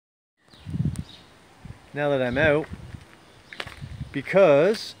now that I'm out,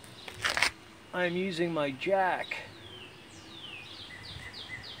 because I'm using my jack.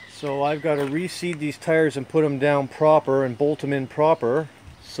 So I've got to reseat these tires and put them down proper and bolt them in proper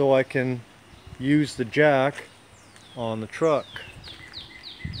so I can use the jack on the truck.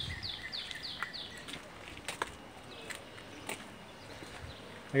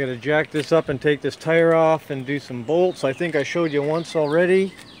 I got to jack this up and take this tire off and do some bolts. I think I showed you once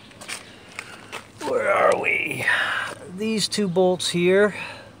already. Where are we? These two bolts here.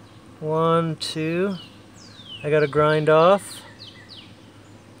 1, 2. I got to grind off.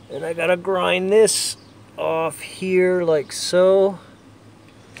 And I got to grind this off here like so.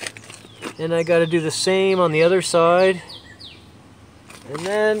 And I got to do the same on the other side. And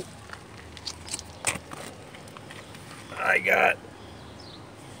then I got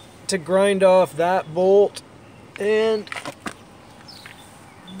to grind off that bolt and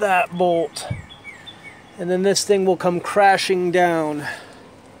that bolt, and then this thing will come crashing down,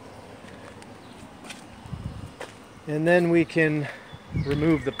 and then we can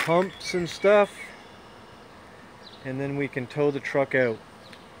remove the pumps and stuff, and then we can tow the truck out.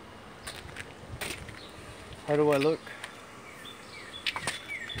 How do I look?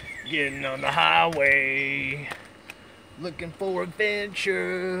 Getting on the highway, looking for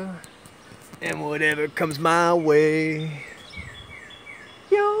adventure, and whatever comes my way.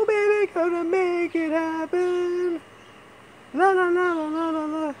 Yo, baby, gonna make it happen. La la la la la la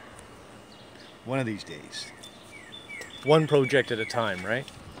la. One of these days. One project at a time, right?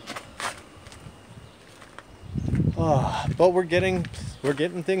 Oh, but we're getting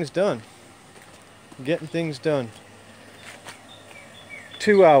things done. We're getting things done.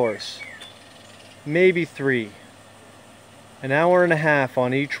 2 hours, maybe 3. An hour and a half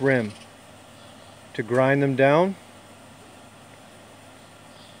on each rim to grind them down,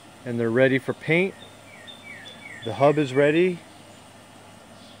 and they're ready for paint. The hub is ready,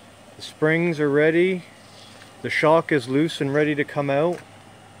 the springs are ready, the shock is loose and ready to come out.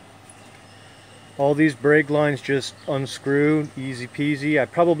 All these brake lines just unscrew, easy peasy. I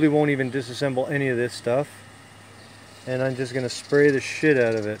probably won't even disassemble any of this stuff, and I'm just going to spray the shit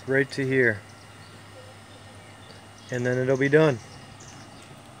out of it right to here. And then it'll be done.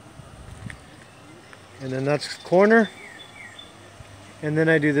 And then that's the corner. And then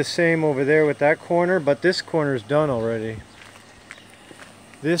I do the same over there with that corner, but this corner is done already.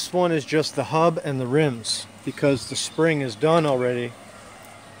 This one is just the hub and the rims because the spring is done already.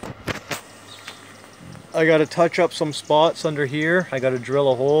 I got to touch up some spots under here. I got to drill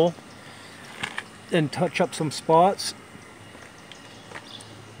a hole and touch up some spots.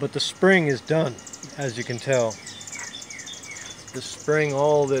 But the spring is done, as you can tell. The spring,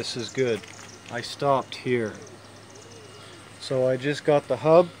 all this is good. I stopped here. So I just got the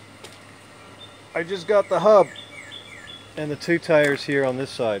hub. And the 2 tires here on this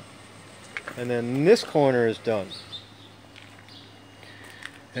side. And then this corner is done.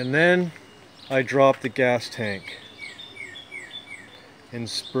 And then I drop the gas tank and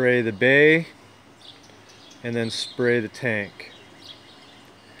spray the bay and then spray the tank.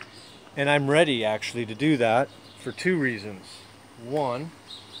 And I'm ready actually to do that for 2 reasons. One,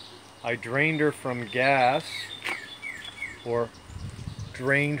 I drained her from gas, or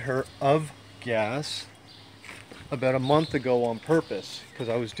drained her of gas, about a month ago on purpose, because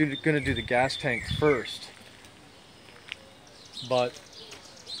I was going to do the gas tank first. But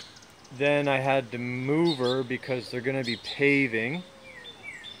then I had to move her because they're going to be paving,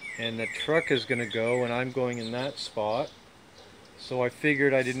 and the truck is going to go, and I'm going in that spot. So I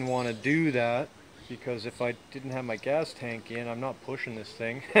figured I didn't want to do that, because if I didn't have my gas tank in, I'm not pushing this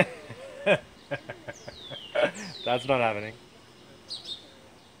thing. That's not happening.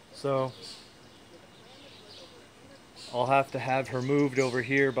 So I'll have to have her moved over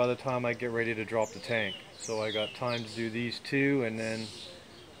here by the time I get ready to drop the tank. So I got time to do these 2, and then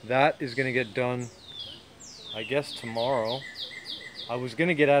that is going to get done, I guess, tomorrow. I was going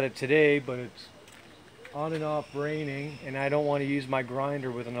to get at it today, but it's on and off raining, and I don't want to use my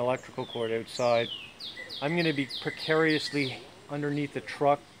grinder with an electrical cord outside. I'm going to be precariously underneath the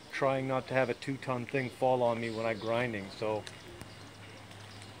truck, trying not to have a 2-ton thing fall on me when I'm grinding. So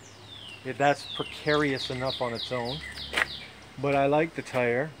that's precarious enough on its own. But I like the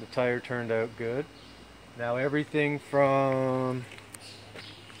tire. The tire turned out good. Now everything from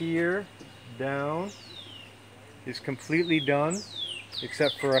here down is completely done,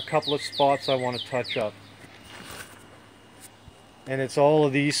 except for a couple of spots I want to touch up. And it's all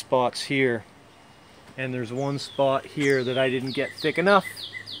of these spots here. And there's one spot here that I didn't get thick enough.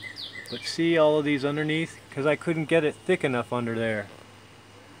 But see all of these underneath? Because I couldn't get it thick enough under there.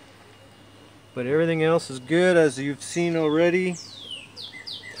 But everything else is good, as you've seen already.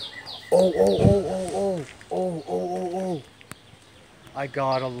 Oh. I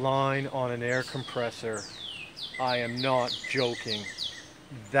got a line on an air compressor. I am not joking.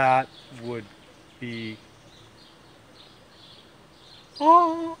 That would be...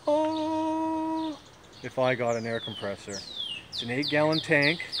 if I got an air compressor. It's an 8-gallon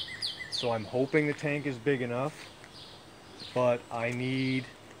tank, so I'm hoping the tank is big enough, but I need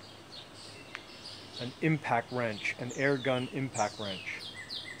an impact wrench, an air gun impact wrench.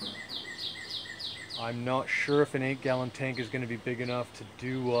 I'm not sure if an 8-gallon tank is going to be big enough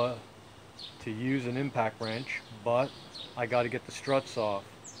to use an impact wrench, but I got to get the struts off,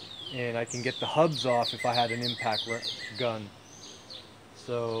 and I can get the hubs off if I had an impact gun.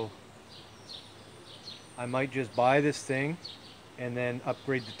 So I might just buy this thing and then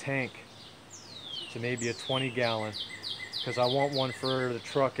upgrade the tank to maybe a 20-gallon, because I want one for the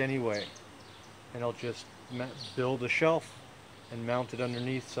truck anyway, and I'll just build a shelf and mount it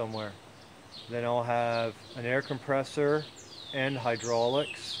underneath somewhere. Then I'll have an air compressor and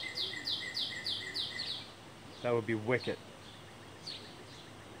hydraulics. That would be wicked.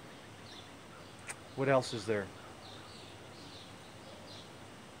 What else is there?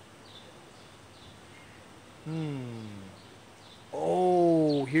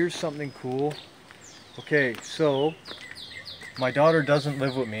 Oh, here's something cool. Okay, so my daughter doesn't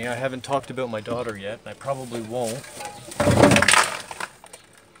live with me. I haven't talked about my daughter yet, and I probably won't.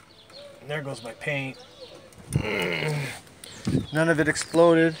 And there goes my paint. None of it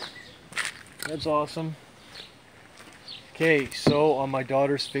exploded. That's awesome. Okay, so on my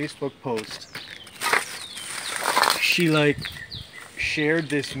daughter's Facebook post, she shared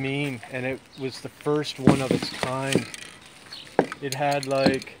this meme, and it was the first one of its kind. It had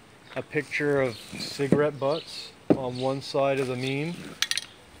like a picture of cigarette butts on one side of the meme,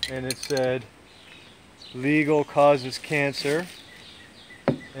 and it said legal causes cancer,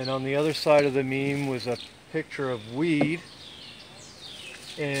 and on the other side of the meme was a picture of weed,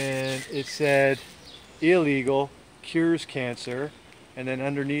 and it said illegal cures cancer, and then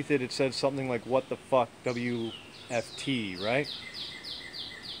underneath it said something like what the fuck WFT, right?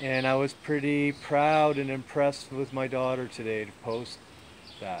 And I was pretty proud and impressed with my daughter today to post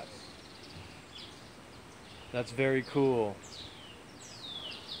that. That's very cool.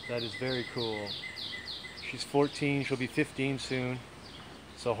 That is very cool. She's 14, she'll be 15 soon.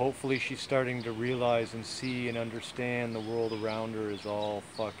 So hopefully she's starting to realize and see and understand the world around her is all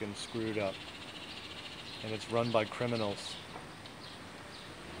fucking screwed up. And it's run by criminals.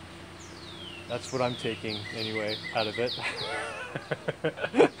 That's what I'm taking, anyway, out of it.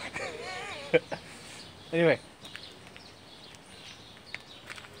 Anyway.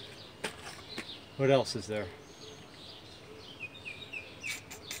 What else is there?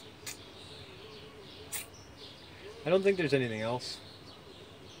 I don't think there's anything else.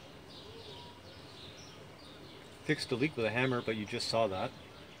 Fixed a leak with a hammer, but you just saw that.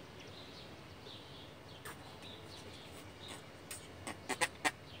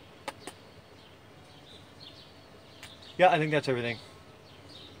 Yeah, I think that's everything.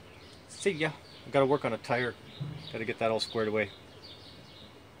 See ya. I've got to work on a tire. Got to get that all squared away.